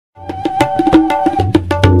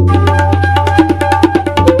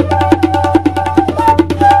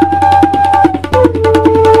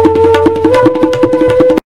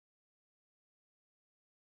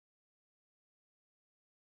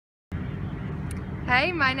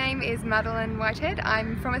Hey, my name is Madeleine Whitehead.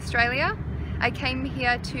 I'm from Australia. I came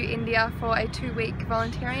here to India for a 2-week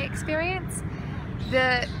volunteering experience.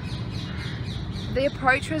 The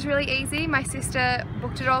approach was really easy. My sister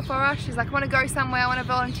booked it all for us. She's like, I want to go somewhere, I want to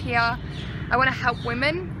volunteer, I want to help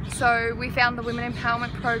women. So we found the Women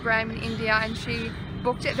Empowerment Program in India and she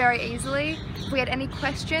booked it very easily. If we had any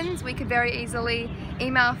questions, we could very easily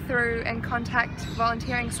email through and contact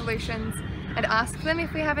Volunteering Solutions and ask them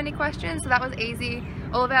if we have any questions. So that was easy.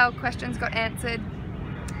 All of our questions got answered.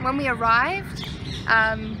 When we arrived,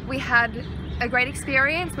 we had a great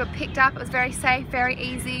experience. We were picked up, it was very safe, very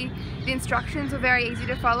easy. The instructions were very easy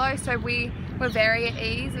to follow, so we were very at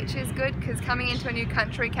ease, which is good because coming into a new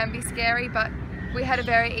country can be scary, but we had a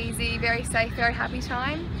very easy, very safe, very happy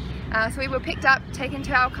time. So we were picked up, taken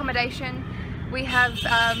to our accommodation. We have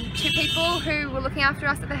 2 people who were looking after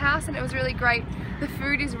us at the house and it was really great. The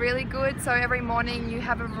food is really good, so every morning you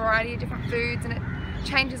have a variety of different foods and it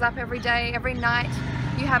changes up every day. Every night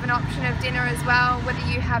you have an option of dinner as well, whether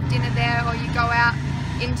you have dinner there or you go out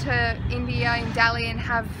into India, in Delhi, and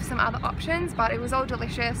have some other options, but it was all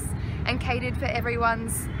delicious and catered for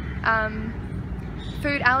everyone's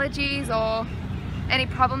food allergies or any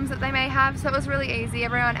problems that they may have, so it was really easy.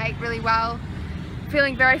 Everyone ate really well,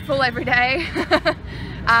 feeling very full every day.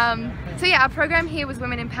 So yeah, our program here was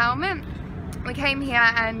Women Empowerment. We came here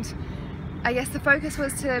and I guess the focus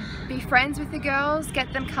was to be friends with the girls,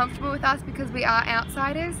 get them comfortable with us because we are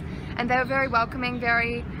outsiders, and they were very welcoming,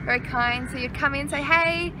 very kind. So you'd come in and say,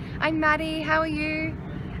 hey, I'm Maddie, how are you?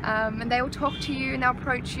 And they will talk to you and they'll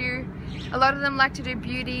approach you. A lot of them like to do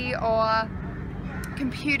beauty or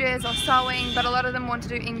computers or sewing, but a lot of them want to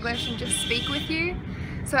do English and just speak with you.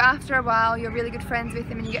 So after a while you're really good friends with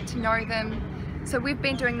them and you get to know them. So we've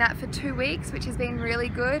been doing that for 2 weeks, which has been really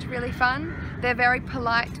good, really fun. They're very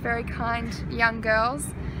polite, very kind young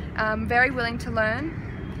girls, very willing to learn.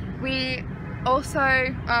 We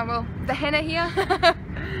also, well, the henna here, a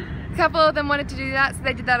couple of them wanted to do that, so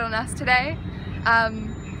they did that on us today.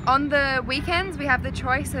 On the weekends we have the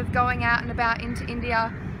choice of going out and about into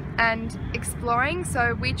India and exploring,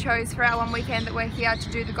 so we chose for our one weekend that we're here to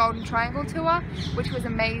do the Golden Triangle tour, which was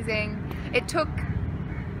amazing. It took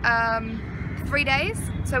 3 days,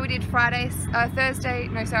 so we did Saturday,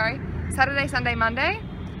 Sunday, Monday,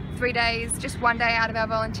 3 days, just 1 day out of our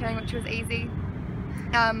volunteering, which was easy.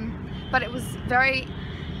 But it was very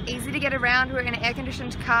easy to get around. We were in an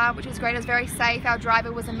air-conditioned car, which was great. It was very safe. Our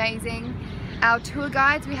driver was amazing. Our tour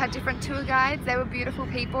guides, we had different tour guides. They were beautiful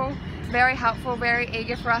people, very helpful, very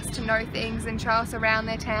eager for us to know things and show us around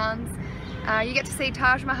their towns. You get to see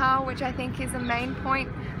Taj Mahal, which I think is the main point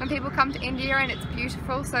when people come to India, and it's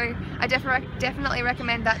beautiful, so I definitely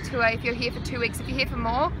recommend that tour if you're here for 2 weeks. If you're here for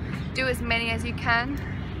more, do as many as you can.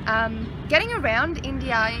 Getting around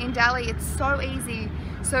India, in Delhi, it's so easy.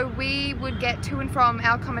 So we would get to and from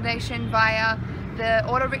our accommodation via the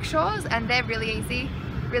auto rickshaws, and they're really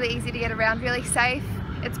easy to get around, really safe.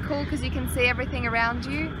 It's cool because you can see everything around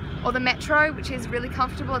you. Or the metro, which is really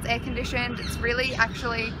comfortable, it's air conditioned, it's really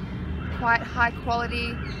actually quite high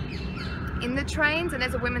quality in the trains, and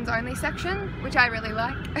there's a women's only section, which I really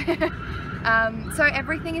like. So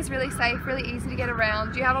everything is really safe, really easy to get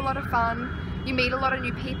around. You have a lot of fun, you meet a lot of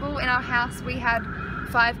new people. In our house we had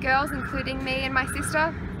 5 girls, including me and my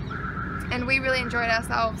sister, and we really enjoyed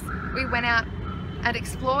ourselves. We went out and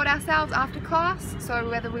explored ourselves after class, so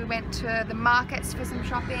whether we went to the markets for some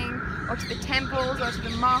shopping, or to the temples, or to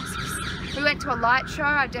the mosques. We went to a light show,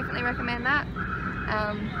 I definitely recommend that.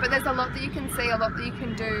 But there's a lot that you can see, a lot that you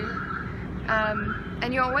can do,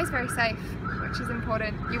 and you're always very safe, which is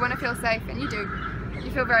important. You want to feel safe, and you do.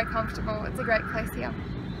 You feel very comfortable. It's a great place here.